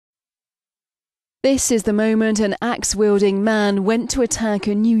This is the moment an axe-wielding man went to attack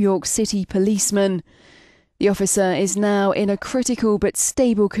a New York City policeman. The officer is now in a critical but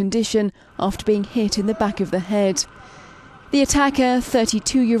stable condition after being hit in the back of the head. The attacker,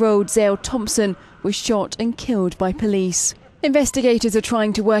 32-year-old Thompson, was shot and killed by police. Investigators are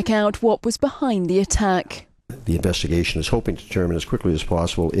trying to work out what was behind the attack. The investigation is hoping to determine as quickly as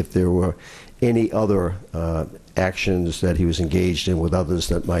possible if there were any other actions that he was engaged in with others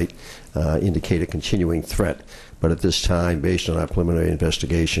that might indicate a continuing threat. But at this time, based on our preliminary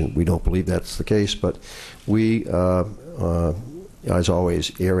investigation, we don't believe that's the case, but we, as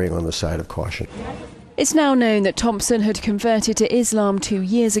always, erring on the side of caution. It's now known that Thompson had converted to Islam 2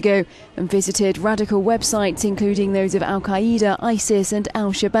 years ago and visited radical websites including those of Al-Qaeda, ISIS and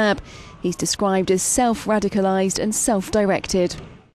Al-Shabaab. He's described as self-radicalised and self-directed.